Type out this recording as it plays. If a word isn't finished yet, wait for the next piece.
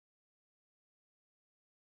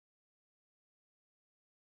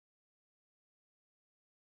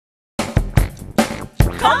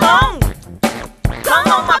Come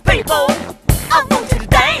on, my people. I want you to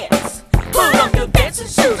dance. Put on your dancing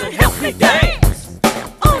shoes and help me dance.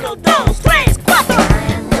 Uno, dos, tres, cuatro.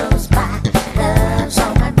 Time goes by, love's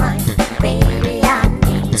on my mind. Baby, I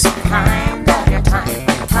need some kind of your time.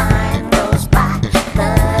 Time goes by,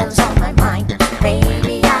 love's on my mind.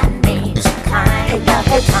 Baby, I need some kind of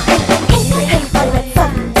your time. Hey, baby,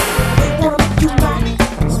 fun. We wanna do right.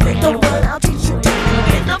 Stick the one, I'll teach you.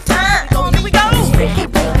 Enough time. So here we go. Hey,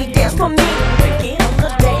 baby, dance for me. Break on the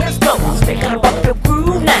dance floor. Stick up the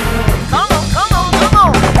groove now. Come on.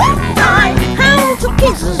 I want your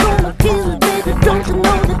kisses on my kisses, baby. Don't you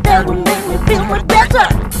know that would make me feel much better?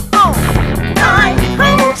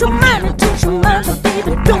 I want your money, teach your mother,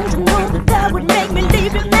 baby. Don't you know that would make me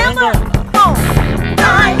leave you never?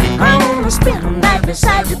 I wanna spend the night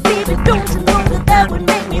beside you, baby. Don't you know that would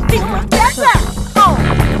make me feel much better?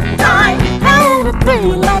 I wanna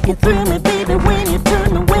feel like you thrill me, baby, when you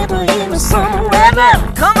turn the winter into summer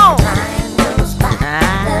weather. Come on. Time goes by,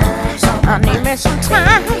 love's on my I need me some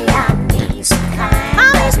time. baby, I need some kind. I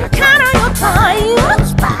need some kind of your time.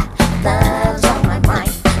 Goes by, love's on my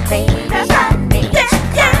mind, baby, I need some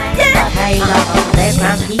kind of Hey, your time. there's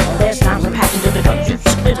times heat, there's times I'm passion to the drums. You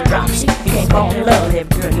split the drums. See, you can't fall in love with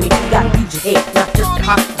every girl you meet. You gotta use your head, not just your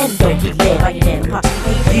heart. And don't be led by your damn heart.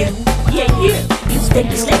 Hey, you, you think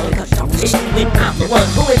you're slick because you're competition when I'm the one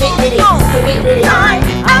who invented it.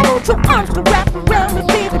 I want your arms to wrap around me,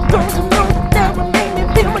 baby. Don't you know that would make me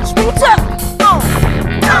feel much sweeter?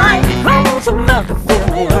 I want your love to fill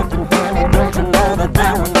me up and honey. Don't you know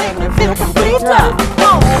that would make me feel completer?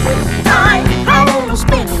 I wanna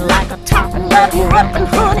spin you like a top and love you up and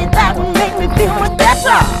honey. That would make me feel much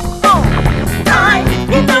better.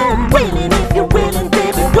 You know I'm waiting if you're willing,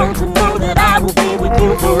 baby. Don't you know that I will be with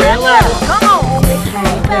you forever? Come on.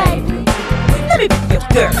 Hey, baby. Let me be your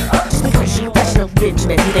girl. Just because she got no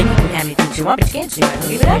Benjamin, you think you can have anything you want, but you can't see right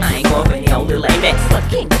here. I ain't going for any old little amex. But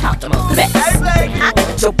king talk to most the best. I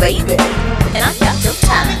got your baby, and I got your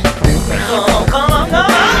time. Come on.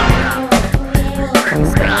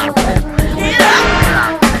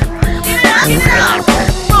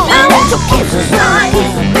 I want your kisses,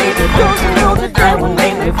 baby. Don't you know that would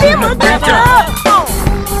make me feel much better?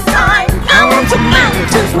 I want your mind to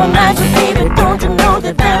touch my magic, baby. Don't you know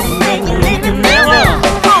that would make me leave you never?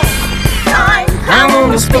 I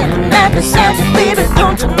wanna spend the night beside you, baby.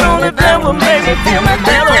 Don't you know that would make me feel much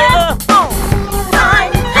better?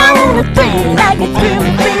 I wanna feel like you feel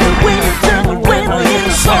me, baby, when you turn the winter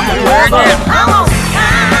into summer weather.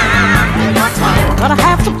 Gotta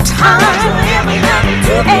have some time.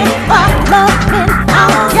 Ain't about nothing. I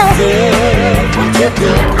wanna feel what you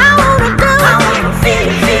do. I wanna do. I wanna feel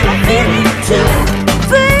it too.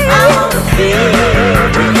 I wanna feel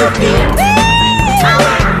what you do. I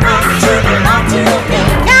wanna know that you belong to me.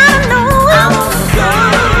 Gotta know. I wanna go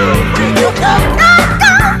where you go.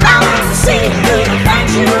 I wanna see the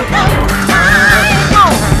things you know.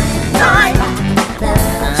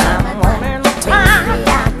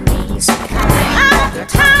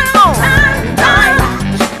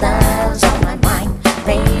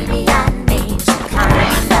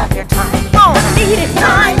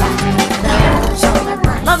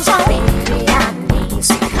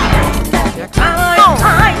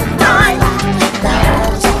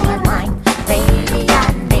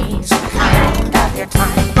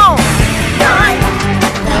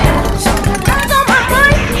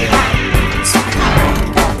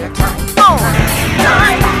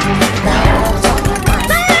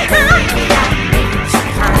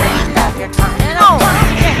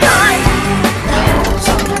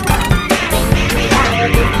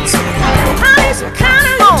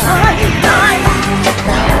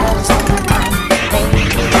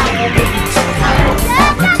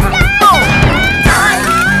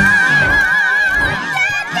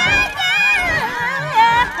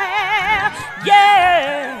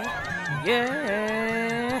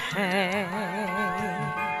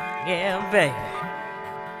 Yeah, baby.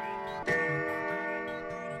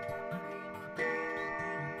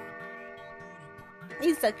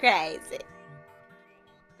 You so crazy.